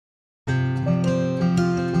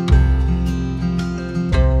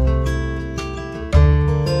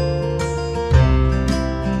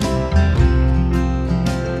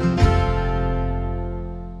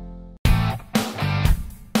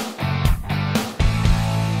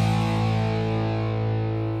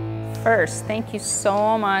first, thank you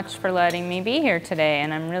so much for letting me be here today,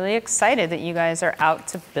 and I'm really excited that you guys are out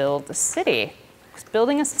to build a city. Because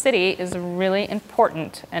building a city is really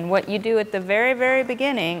important, and what you do at the very, very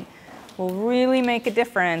beginning will really make a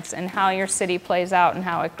difference in how your city plays out and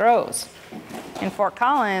how it grows. In Fort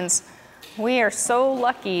Collins, we are so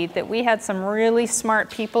lucky that we had some really smart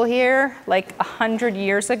people here like 100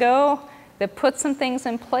 years ago that put some things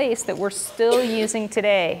in place that we're still using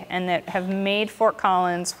today and that have made Fort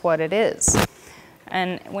Collins what it is.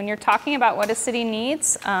 And when you're talking about what a city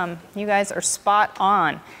needs, you guys are spot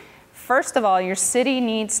on. First of all, your city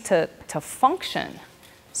needs to function.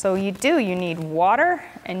 So you need water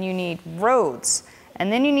and you need roads.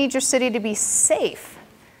 And then you need your city to be safe.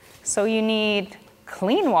 So you need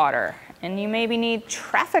clean water and you maybe need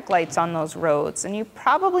traffic lights on those roads. And you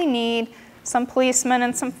probably need some policemen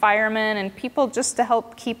and some firemen and people just to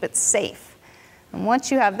help keep it safe. And once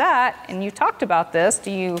you have that, and you talked about this, do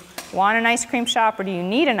you want an ice cream shop or do you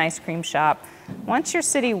need an ice cream shop? Once your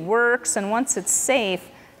city works and once it's safe,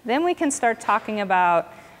 then we can start talking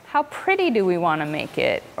about how pretty do we want to make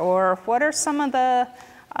it, or what are some of the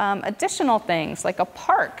additional things, like a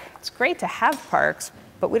park. It's great to have parks,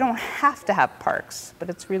 but we don't have to have parks, but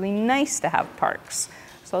it's really nice to have parks.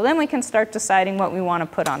 So then we can start deciding what we want to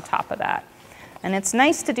put on top of that. And it's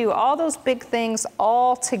nice to do all those big things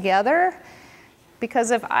all together, because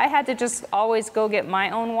if I had to just always go get my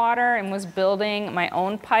own water and was building my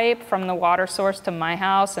own pipe from the water source to my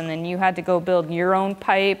house, and then you had to go build your own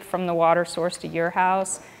pipe from the water source to your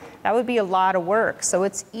house, that would be a lot of work. So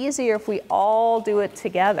it's easier if we all do it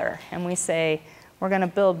together and we say, we're going to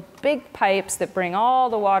build big pipes that bring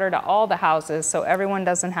all the water to all the houses so everyone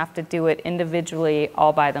doesn't have to do it individually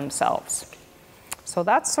all by themselves. So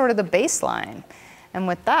that's sort of the baseline. And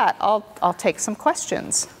with that, I'll take some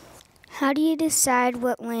questions. How do you decide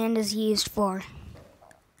what land is used for?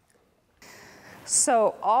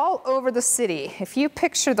 So all over the city, if you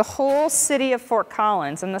picture the whole city of Fort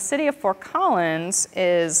Collins, and the city of Fort Collins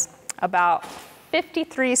is about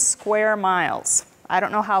 53 square miles. I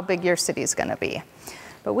don't know how big your city is going to be,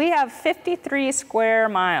 but we have 53 square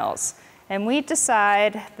miles. And we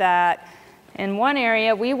decide that in one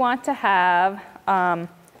area we want to have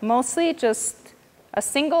mostly just a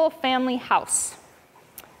single family house.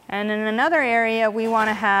 And in another area we want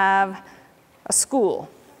to have a school.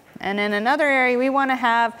 And in another area we want to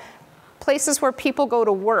have places where people go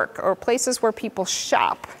to work or places where people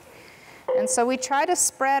shop. And so we try to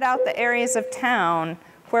spread out the areas of town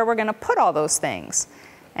where we're going to put all those things.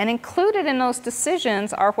 And included in those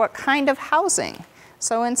decisions are what kind of housing.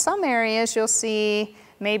 So in some areas you'll see,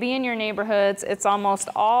 maybe in your neighborhoods, it's almost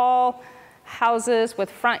all houses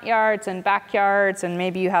with front yards and backyards, and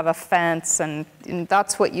maybe you have a fence, and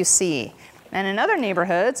that's what you see. And in other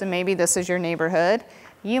neighborhoods, and maybe this is your neighborhood,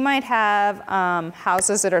 you might have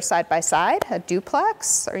houses that are side by side, a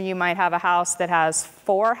duplex, or you might have a house that has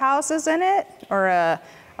 4 houses in it, or a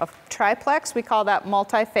triplex. We call that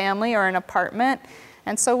multifamily or an apartment.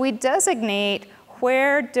 And so we designate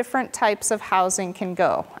where different types of housing can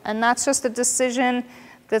go. And that's just a decision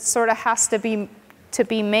that sort of has to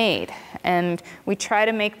be made. And we try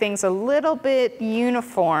to make things a little bit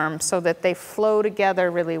uniform so that they flow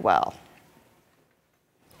together really well.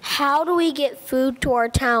 How do we get food to our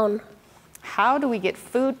town? How do we get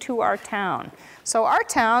food to our town? So our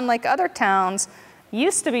town, like other towns,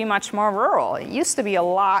 used to be much more rural. It used to be a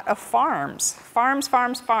lot of farms. Farms,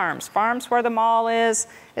 farms, farms. Farms where the mall is.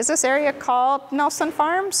 Is this area called Nelson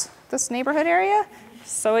Farms, this neighborhood area?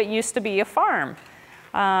 So it used to be a farm.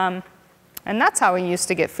 And that's how we used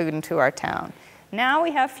to get food into our town. Now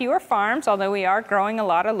we have fewer farms, although we are growing a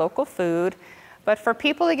lot of local food. But for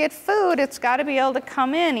people to get food, it's got to be able to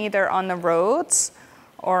come in either on the roads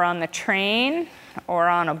or on the train or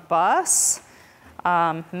on a bus.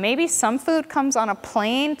 Maybe some food comes on a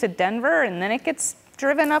plane to Denver and then it gets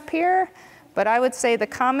driven up here. But I would say the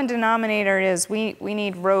common denominator is we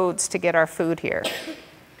need roads to get our food here.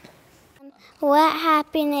 What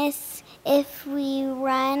happens if we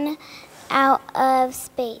run out of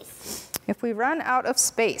space? If we run out of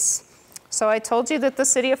space. So I told you that the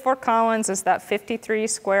city of Fort Collins is that 53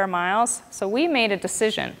 square miles. So we made a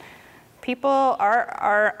decision. People,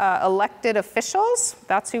 our elected officials,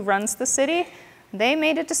 that's who runs the city, they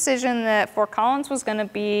made a decision that Fort Collins was going to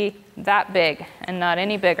be that big and not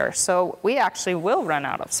any bigger. So we actually will run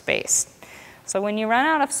out of space. So when you run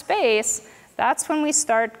out of space, that's when we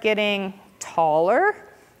start getting taller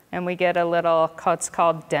and we get a little, what's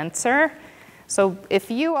called denser. So if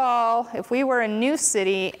we were a new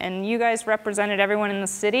city and you guys represented everyone in the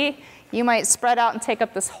city, you might spread out and take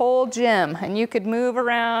up this whole gym and you could move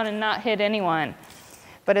around and not hit anyone.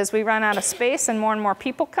 But as we run out of space and more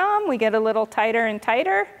people come, we get a little tighter and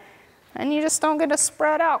tighter, and you just don't get to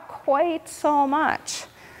spread out quite so much.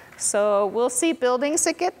 So we'll see buildings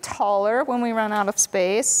that get taller when we run out of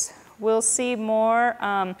space. We'll see more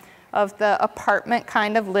of the apartment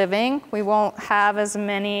kind of living. We won't have as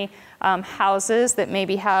many houses that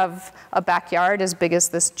maybe have a backyard as big as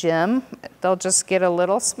this gym. They'll just get a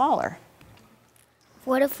little smaller.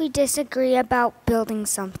 What if we disagree about building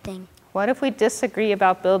something? What if we disagree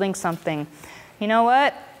about building something? You know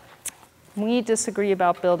what? We disagree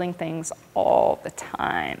about building things all the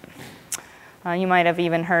time. You might have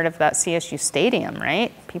even heard of that CSU stadium,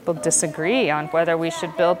 right? People disagree on whether we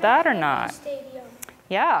should build that or not.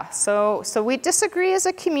 Yeah, so we disagree as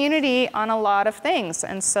a community on a lot of things.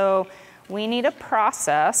 And so we need a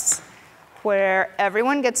process where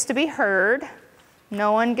everyone gets to be heard,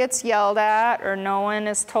 no one gets yelled at, or no one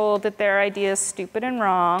is told that their idea is stupid and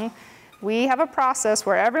wrong. We have a process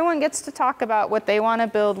where everyone gets to talk about what they want to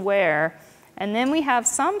build where, and then we have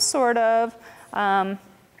some sort of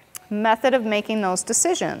method of making those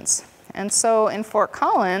decisions. And so in Fort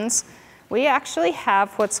Collins, we actually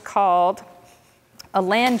have what's called a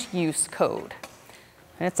land use code.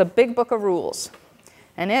 And it's a big book of rules.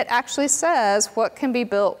 And it actually says what can be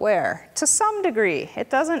built where, to some degree.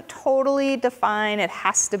 It doesn't totally define it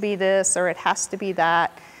has to be this or it has to be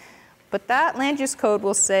that. But that land use code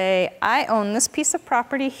will say, I own this piece of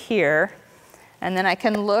property here, and then I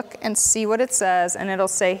can look and see what it says, and it'll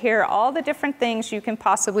say, here are all the different things you can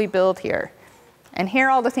possibly build here. And here are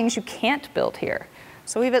all the things you can't build here.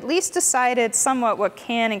 So we've at least decided somewhat what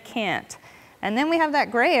can and can't. And then we have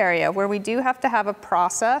that gray area where we do have to have a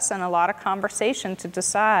process and a lot of conversation to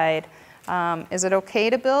decide, is it okay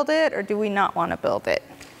to build it or do we not want to build it?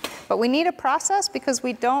 But we need a process because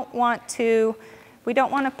we don't want to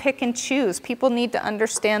pick and choose. People need to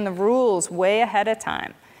understand the rules way ahead of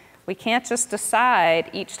time. We can't just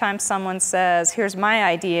decide each time someone says, here's my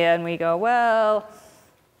idea, and we go, well,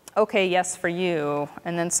 okay, yes for you.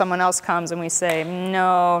 And then someone else comes and we say,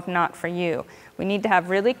 no, not for you. We need to have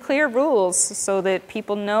really clear rules so that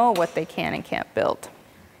people know what they can and can't build.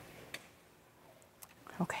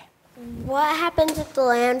 Okay. What happens if the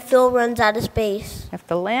landfill runs out of space? If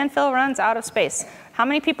the landfill runs out of space, how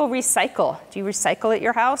many people recycle? Do you recycle at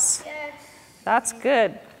your house? Yes. That's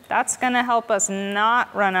good. That's going to help us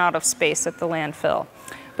not run out of space at the landfill.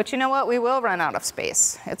 But you know what? We will run out of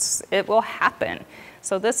space. It will happen.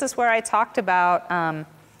 So this is where I talked about,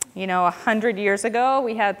 100 years ago,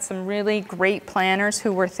 we had some really great planners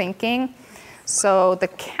who were thinking. So the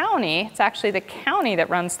county, it's actually the county that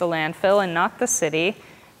runs the landfill and not the city.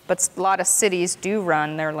 But a lot of cities do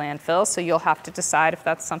run their landfill, so you'll have to decide if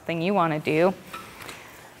that's something you want to do.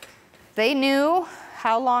 They knew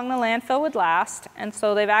how long the landfill would last, and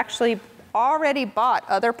so they've actually already bought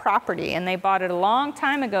other property, and they bought it a long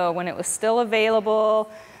time ago when it was still available,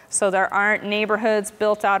 so there aren't neighborhoods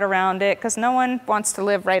built out around it, because no one wants to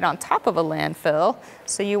live right on top of a landfill,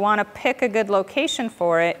 so you want to pick a good location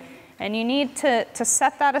for it, and you need to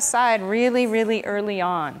set that aside really, really early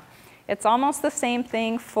on. It's almost the same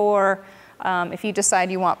thing for if you decide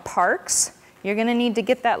you want parks. You're going to need to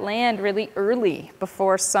get that land really early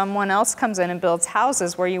before someone else comes in and builds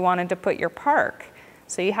houses where you wanted to put your park.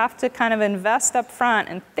 So you have to kind of invest up front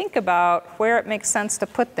and think about where it makes sense to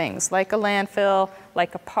put things, like a landfill,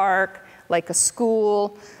 like a park, like a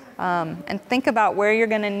school, and think about where you're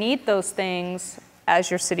going to need those things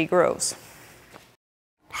as your city grows.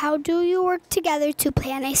 How do you work together to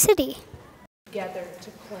plan a city? Together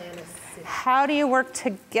to plan a city. How do you work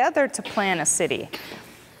together to plan a city?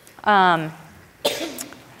 That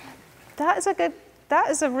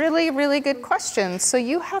is a really, really good question. So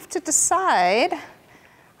you have to decide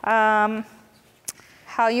how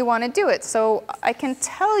you want to do it. So I can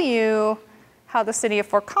tell you how the city of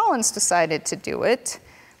Fort Collins decided to do it.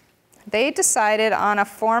 They decided on a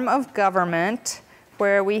form of government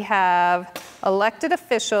where we have elected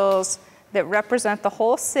officials that represent the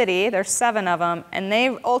whole city. There's 7 of them, and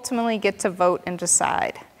they ultimately get to vote and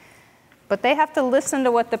decide. But they have to listen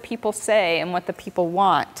to what the people say and what the people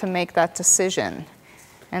want to make that decision.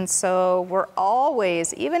 And so we're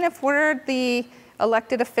always, even if we're the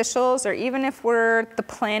elected officials or even if we're the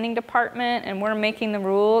planning department and we're making the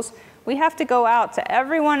rules, we have to go out to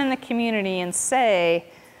everyone in the community and say,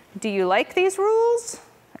 do you like these rules?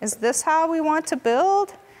 Is this how we want to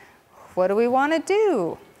build? What do we want to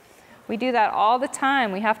do? We do that all the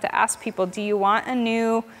time. We have to ask people, do you want a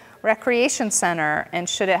new recreation center, and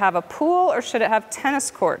should it have a pool or should it have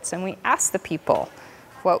tennis courts? And we ask the people,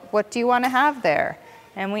 what do you want to have there?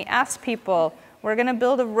 And we ask people, we're going to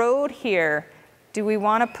build a road here. Do we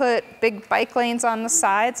want to put big bike lanes on the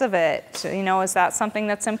sides of it? You know, is that something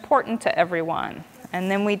that's important to everyone?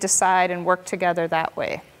 And then we decide and work together that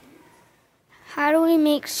way. How do we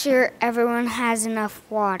make sure everyone has enough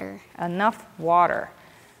water? Enough water.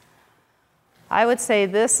 I would say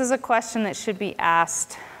this is a question that should be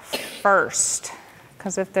asked first,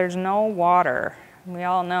 because if there's no water, we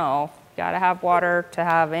all know you got to have water to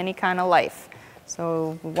have any kind of life.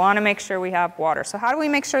 So we want to make sure we have water. So how do we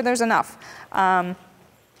make sure there's enough? Well,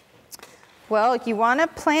 you want to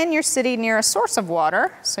plan your city near a source of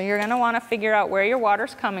water. So you're going to want to figure out where your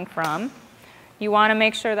water's coming from. You want to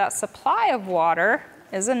make sure that supply of water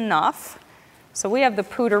is enough. So we have the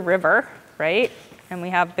Poudre River, right? And we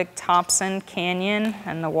have Big Thompson Canyon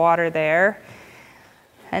and the water there.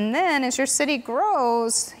 And then as your city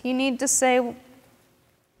grows, you need to say,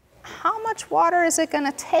 how much water is it going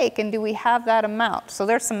to take, and do we have that amount? So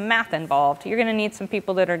there's some math involved. You're going to need some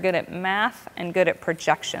people that are good at math and good at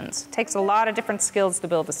projections. It takes a lot of different skills to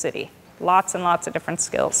build a city. Lots and lots of different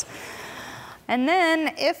skills. And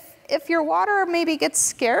then if your water maybe gets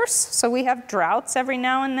scarce, so we have droughts every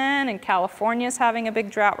now and then, and California's having a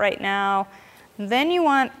big drought right now, then you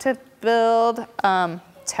want to build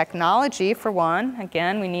technology for one.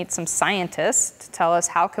 Again, we need some scientists to tell us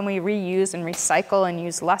how can we reuse and recycle and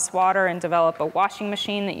use less water and develop a washing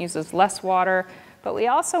machine that uses less water. But we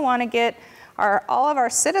also want to get all of our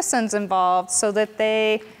citizens involved so that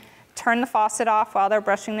they turn the faucet off while they're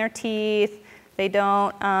brushing their teeth. They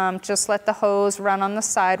don't just let the hose run on the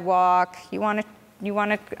sidewalk. You want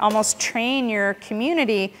to almost train your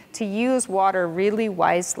community to use water really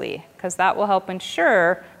wisely, because that will help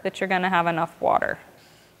ensure that you're going to have enough water.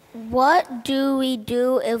 What do we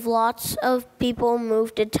do if lots of people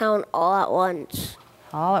move to town all at once?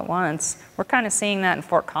 All at once. We're kind of seeing that in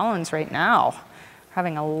Fort Collins right now. We're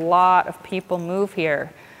having a lot of people move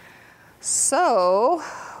here. So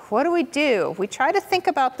what do? We try to think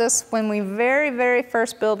about this when we very, very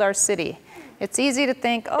first build our city. It's easy to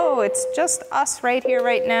think, oh, it's just us right here,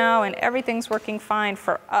 right now, and everything's working fine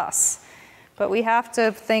for us. But we have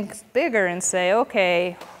to think bigger and say,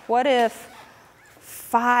 okay, what if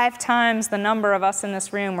 5 times the number of us in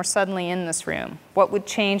this room were suddenly in this room? What would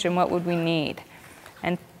change and what would we need?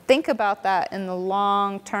 And think about that in the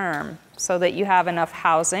long term, so that you have enough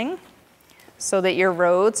housing, so that your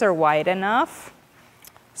roads are wide enough,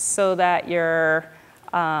 so that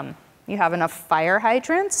you have enough fire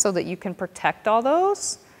hydrants so that you can protect all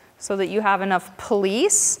those, so that you have enough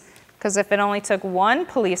police, because if it only took 1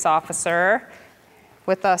 police officer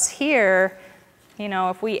with us here, you know,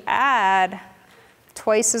 if we add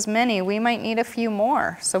twice as many, we might need a few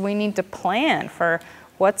more. So we need to plan for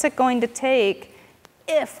what's it going to take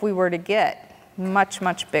if we were to get much,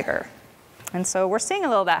 much bigger. And so we're seeing a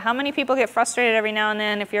little of that. How many people get frustrated every now and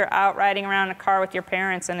then if you're out riding around in a car with your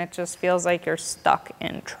parents and it just feels like you're stuck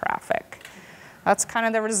in traffic? That's kind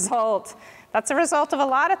of the result. That's a result of a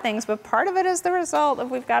lot of things, but part of it is the result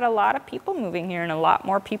of we've got a lot of people moving here and a lot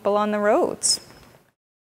more people on the roads.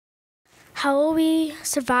 How will we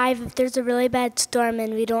survive if there's a really bad storm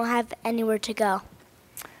and we don't have anywhere to go?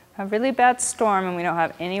 A really bad storm and we don't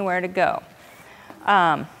have anywhere to go.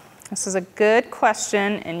 This is a good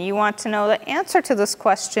question, and you want to know the answer to this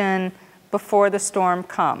question before the storm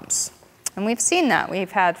comes. And we've seen that.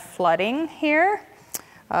 We've had flooding here.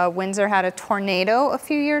 Windsor had a tornado a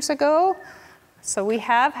few years ago. So we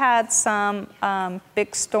have had some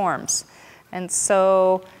big storms. And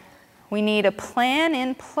so we need a plan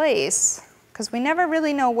in place, because we never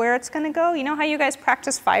really know where it's going to go. You know how you guys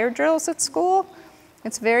practice fire drills at school?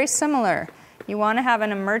 It's very similar. You want to have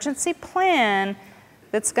an emergency plan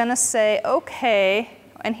that's going to say, okay,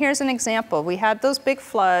 and here's an example. We had those big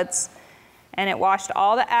floods, and it washed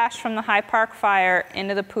all the ash from the High Park fire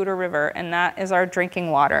into the Poudre River, and that is our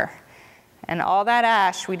drinking water. And all that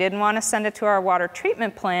ash, we didn't want to send it to our water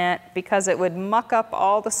treatment plant because it would muck up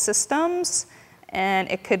all the systems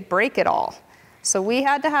and it could break it all. So we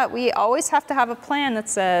always have to have a plan that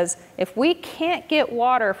says, if we can't get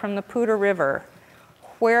water from the Poudre River,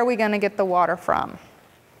 where are we going to get the water from?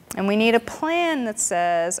 And we need a plan that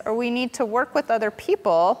says, or we need to work with other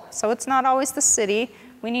people, so it's not always the city.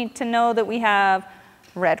 We need to know that we have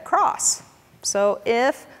Red Cross. So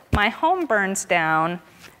if my home burns down,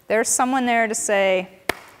 there's someone there to say,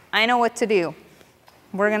 I know what to do.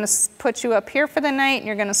 We're going to put you up here for the night, and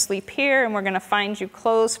you're going to sleep here, and we're going to find you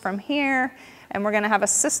clothes from here, and we're going to have a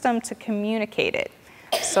system to communicate it.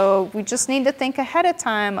 So we just need to think ahead of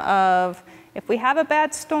time of, if we have a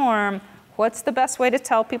bad storm, what's the best way to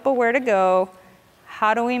tell people where to go?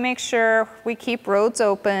 How do we make sure we keep roads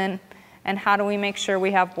open? And how do we make sure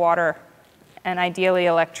we have water and ideally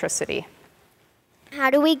electricity? How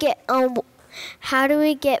do we get food? How do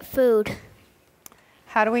we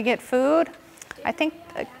get food? I think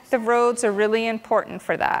the roads are really important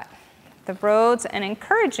for that. The roads and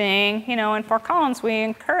encouraging, in Fort Collins, we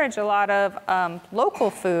encourage a lot of local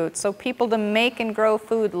food. So people to make and grow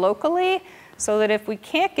food locally so that if we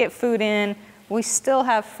can't get food in, we still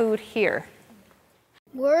have food here.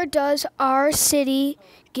 Where does our city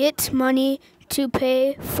get money to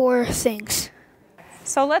pay for things?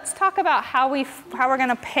 So let's talk about how we're going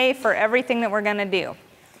to pay for everything that we're going to do.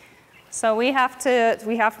 So we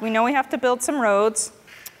know we have to build some roads.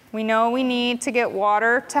 We know we need to get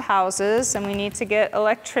water to houses, and we need to get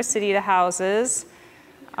electricity to houses,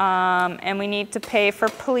 and we need to pay for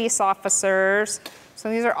police officers. So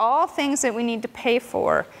these are all things that we need to pay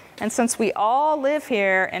for. And since we all live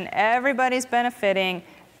here and everybody's benefiting,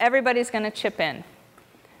 everybody's going to chip in.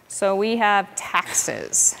 So we have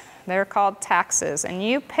taxes. They're called taxes, and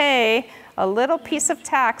you pay a little piece of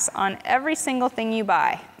tax on every single thing you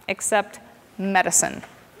buy, except medicine.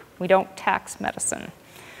 We don't tax medicine.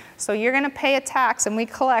 So you're going to pay a tax, and we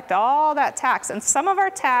collect all that tax. And some of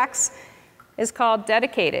our tax is called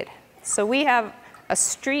dedicated. So we have a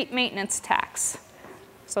street maintenance tax.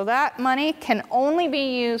 So that money can only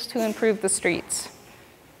be used to improve the streets.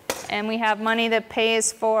 And we have money that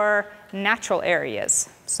pays for natural areas.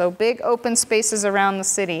 So big open spaces around the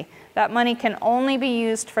city. That money can only be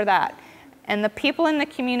used for that. And the people in the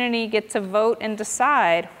community get to vote and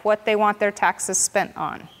decide what they want their taxes spent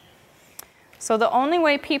on. So the only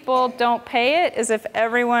way people don't pay it is if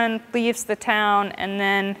everyone leaves the town, and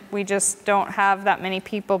then we just don't have that many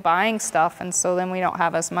people buying stuff, and so then we don't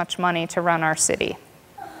have as much money to run our city.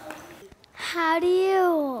 How do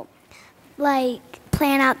you,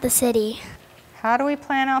 plan out the city? How do we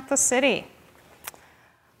plan out the city?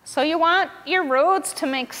 So you want your roads to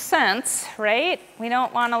make sense, right? We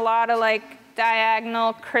don't want a lot of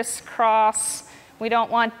diagonal crisscross. We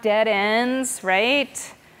don't want dead ends,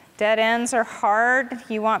 right? Dead ends are hard.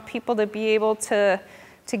 You want people to be able to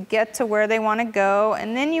get to where they want to go.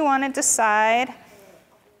 And then you want to decide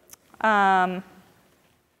where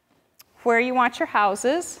you want your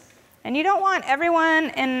houses. And you don't want everyone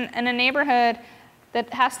in a neighborhood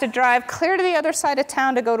that has to drive clear to the other side of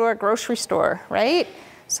town to go to a grocery store, right?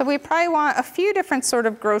 So we probably want a few different sort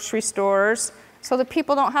of grocery stores so that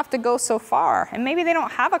people don't have to go so far. And maybe they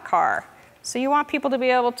don't have a car. So you want people to be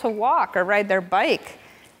able to walk or ride their bike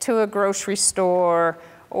to a grocery store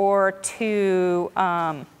or to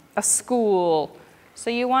a school. So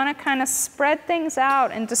you want to kind of spread things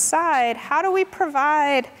out and decide, how do we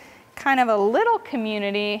provide kind of a little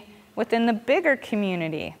community within the bigger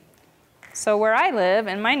community? So where I live,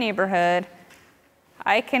 in my neighborhood,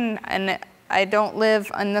 and I don't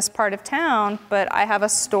live in this part of town, but I have a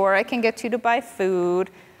store I can get to buy food.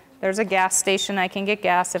 There's a gas station I can get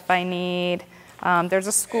gas if I need. There's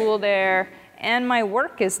a school there, and my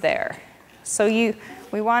work is there. So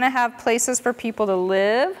we want to have places for people to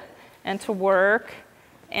live and to work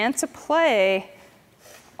and to play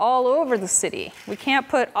all over the city. We can't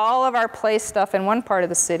put all of our play stuff in one part of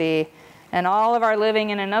the city and all of our living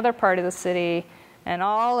in another part of the city and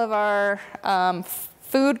all of our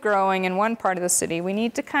food growing in one part of the city. We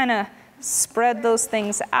need to kind of spread those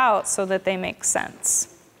things out so that they make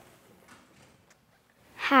sense.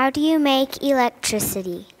 How do you make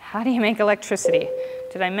electricity? How do you make electricity?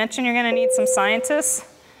 Did I mention you're going to need some scientists?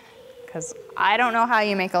 Because I don't know how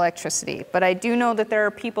you make electricity, but I do know that there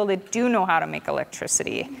are people that do know how to make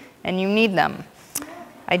electricity, and you need them.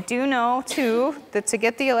 I do know, too, that to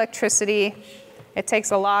get the electricity, it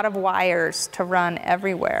takes a lot of wires to run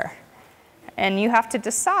everywhere. And you have to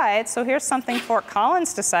decide, so here's something Fort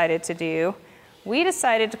Collins decided to do. We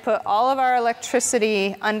decided to put all of our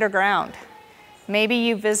electricity underground. Maybe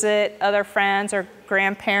you visit other friends or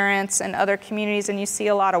grandparents in other communities and you see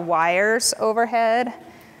a lot of wires overhead.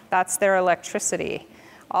 That's their electricity.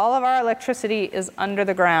 All of our electricity is under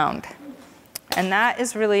the ground. And that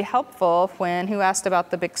is really helpful when, who asked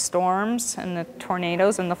about the big storms and the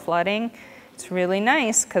tornadoes and the flooding? It's really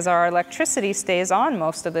nice because our electricity stays on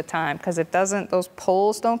most of the time because it doesn't, those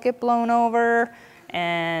poles don't get blown over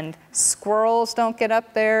and squirrels don't get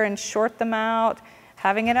up there and short them out.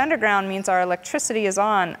 Having it underground means our electricity is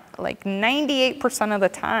on like 98% of the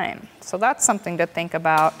time. So that's something to think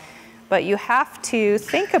about. But you have to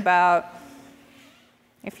think about,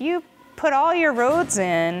 if you put all your roads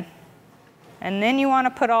in and then you want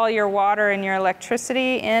to put all your water and your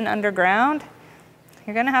electricity in underground,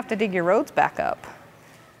 you're going to have to dig your roads back up.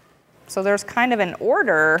 So there's kind of an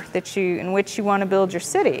order that in which you want to build your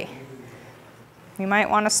city. You might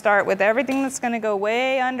want to start with everything that's going to go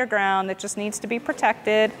way underground that just needs to be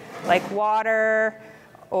protected, like water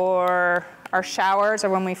or our showers,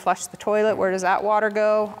 or when we flush the toilet, where does that water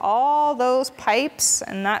go? All those pipes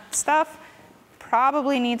and that stuff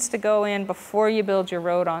probably needs to go in before you build your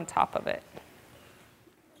road on top of it.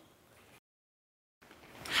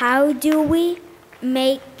 How do we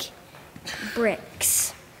make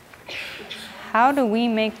bricks? How do we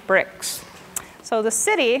make bricks? So the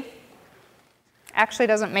city actually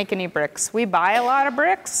doesn't make any bricks. We buy a lot of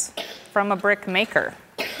bricks from a brick maker.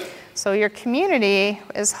 So your community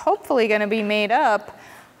is hopefully going to be made up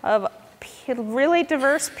of really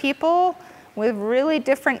diverse people with really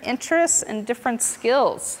different interests and different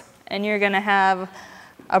skills. And you're going to have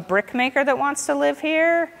a brick maker that wants to live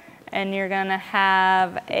here, and you're going to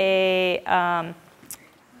have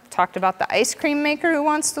talked about the ice cream maker who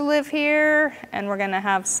wants to live here, and we're going to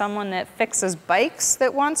have someone that fixes bikes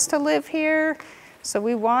that wants to live here. So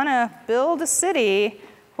we want to build a city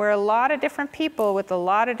where a lot of different people with a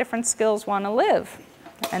lot of different skills want to live.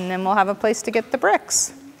 And then we'll have a place to get the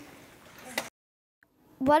bricks.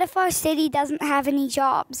 What if our city doesn't have any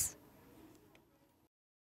jobs?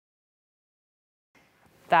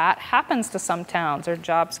 That happens to some towns, or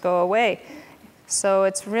jobs go away. So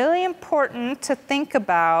it's really important to think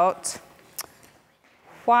about,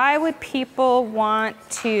 why would people want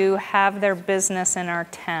to have their business in our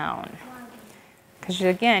town? Because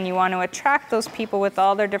again, you want to attract those people with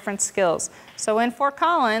all their different skills. So in Fort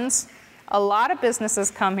Collins, a lot of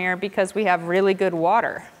businesses come here because we have really good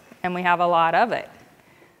water, and we have a lot of it.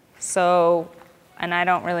 So, and I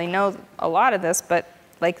don't really know a lot of this, but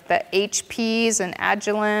like the HPs and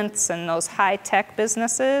Agilents and those high-tech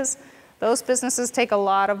businesses, those businesses take a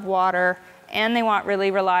lot of water, and they want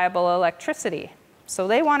really reliable electricity. So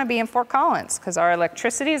they want to be in Fort Collins because our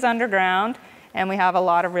electricity is underground, and we have a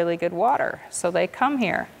lot of really good water. So they come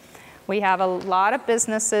here. We have a lot of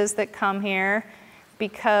businesses that come here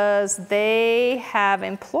because they have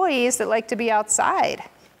employees that like to be outside.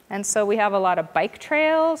 And so we have a lot of bike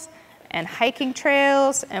trails and hiking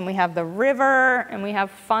trails, and we have the river, and we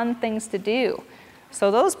have fun things to do. So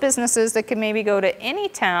those businesses that could maybe go to any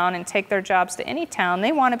town and take their jobs to any town,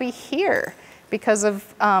 they want to be here because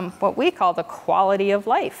of what we call the quality of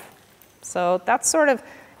life. So that's sort of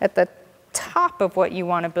at the top of what you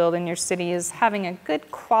want to build in your city, is having a good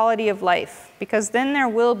quality of life, because then there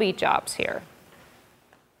will be jobs here.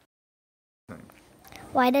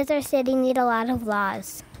 Why does our city need a lot of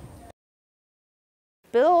laws?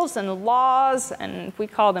 Bills and laws, and we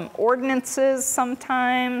call them ordinances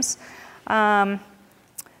sometimes.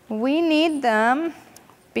 We need them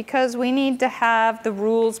because we need to have the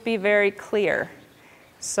rules be very clear.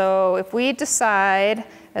 So if we decide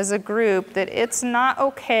as a group that it's not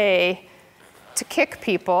okay to kick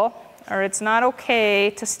people, or it's not okay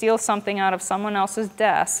to steal something out of someone else's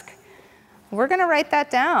desk, we're going to write that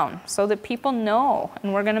down so that people know,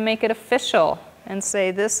 and we're going to make it official and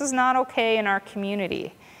say this is not okay in our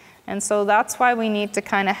community. And so that's why we need to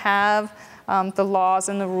kind of have the laws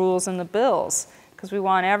and the rules and the bills, because we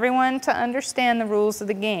want everyone to understand the rules of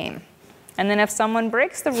the game. And then if someone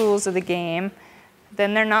breaks the rules of the game,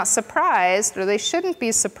 then they're not surprised, or they shouldn't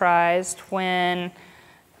be surprised when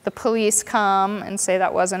the police come and say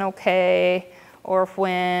that wasn't okay, or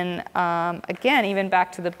when, again, even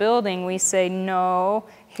back to the building, we say, no,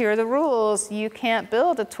 here are the rules. You can't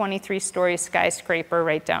build a 23-story skyscraper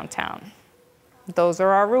right downtown. Those are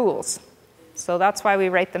our rules. So that's why we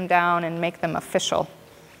write them down and make them official.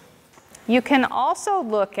 You can also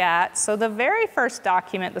look at, so the very first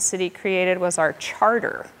document the city created was our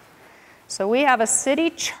charter. So we have a city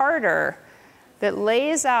charter that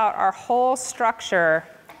lays out our whole structure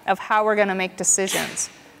of how we're going to make decisions.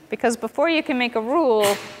 Because before you can make a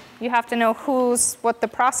rule, you have to know what the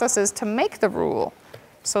process is to make the rule.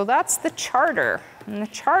 So that's the charter. And the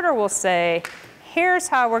charter will say, here's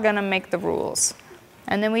how we're going to make the rules.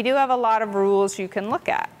 And then we do have a lot of rules you can look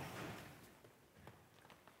at.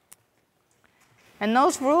 And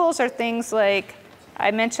those rules are things like,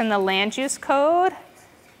 I mentioned the land use code,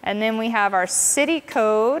 and then we have our city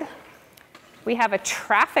code. We have a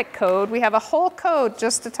traffic code. We have a whole code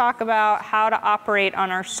just to talk about how to operate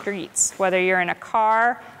on our streets, whether you're in a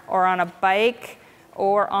car or on a bike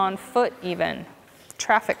or on foot even.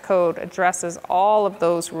 Traffic code addresses all of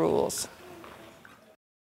those rules.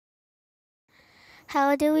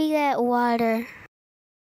 How do we get water?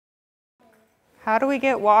 How do we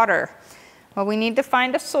get water? Well, we need to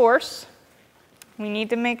find a source. We need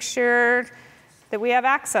to make sure that we have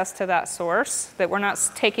access to that source, that we're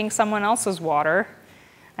not taking someone else's water.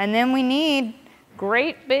 And then we need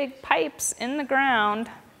great big pipes in the ground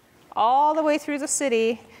all the way through the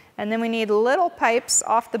city, and then we need little pipes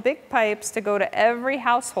off the big pipes to go to every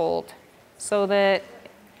household so that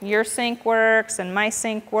your sink works and my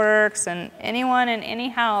sink works and anyone in any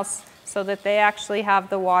house so that they actually have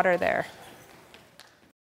the water there.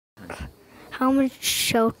 How much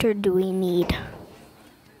shelter do we need?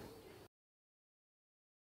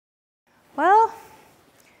 Well,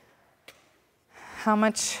 how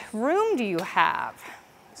much room do you have?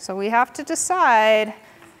 So we have to decide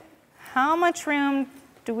how much room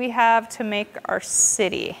do we have to make our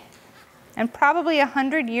city. And probably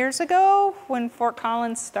 100 years ago, when Fort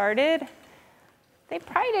Collins started, they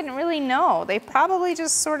probably didn't really know. They probably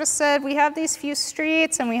just sort of said, we have these few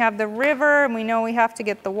streets and we have the river and we know we have to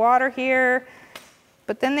get the water here.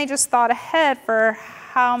 But then they just thought ahead for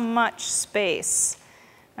how much space.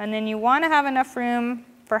 And then you want to have enough room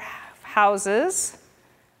for houses.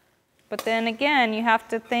 But then again, you have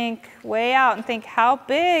to think way out and think, how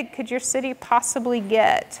big could your city possibly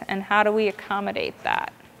get? And how do we accommodate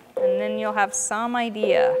that? And then you'll have some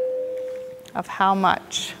idea of how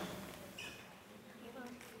much.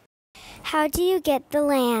 How do you get the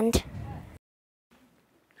land?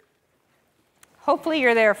 Hopefully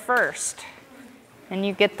you're there first and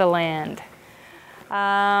you get the land.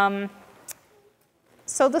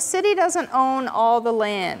 So the city doesn't own all the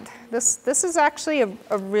land. This is actually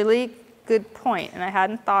a really good point, and I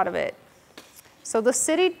hadn't thought of it. So the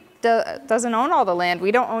city doesn't own all the land.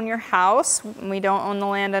 We don't own your house, and we don't own the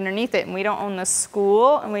land underneath it, and we don't own the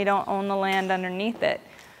school, and we don't own the land underneath it.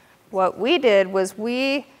 What we did was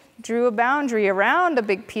we drew a boundary around a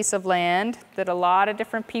big piece of land that a lot of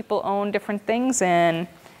different people own different things in.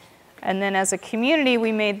 And then as a community,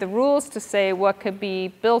 we made the rules to say what could be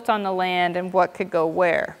built on the land and what could go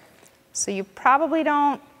where. So you probably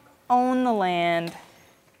don't own the land,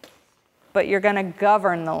 but you're going to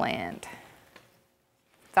govern the land.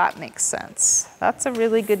 That makes sense. That's a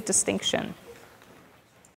really good distinction.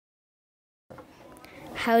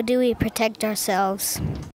 How do we protect ourselves?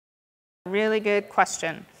 Really good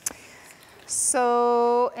question.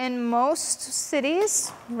 So in most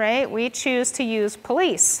cities, right, we choose to use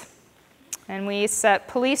police. And we set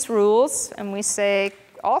police rules, and we say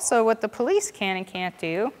also what the police can and can't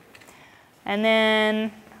do. And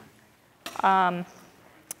then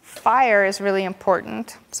fire is really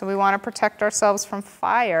important. So we want to protect ourselves from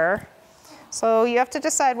fire. So you have to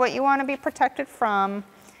decide what you want to be protected from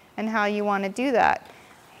and how you want to do that.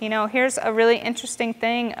 You know, here's a really interesting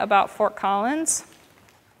thing about Fort Collins.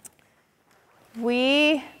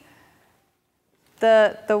 The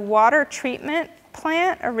water treatment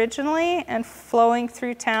plant originally and flowing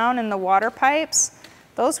through town and the water pipes,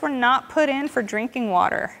 those were not put in for drinking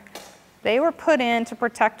water. They were put in to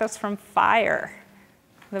protect us from fire.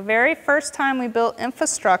 The very first time we built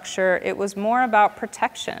infrastructure, it was more about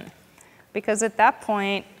protection, because at that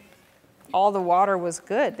point, all the water was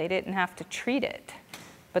good. They didn't have to treat it.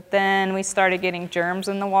 But then we started getting germs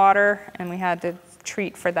in the water, and we had to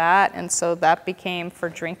treat for that, and so that became for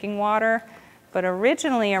drinking water. But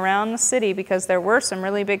originally around the city, because there were some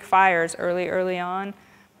really big fires early on,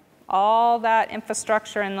 all that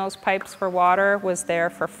infrastructure and those pipes for water was there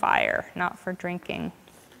for fire, not for drinking.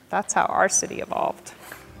 That's how our city evolved.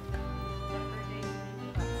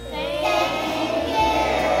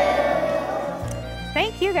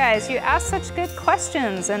 Thank you guys. You asked such good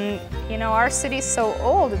questions, and you know, our city's so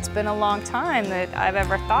old, it's been a long time that I've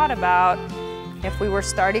ever thought about if we were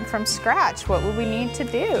starting from scratch, what would we need to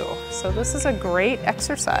do? So this is a great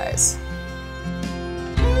exercise.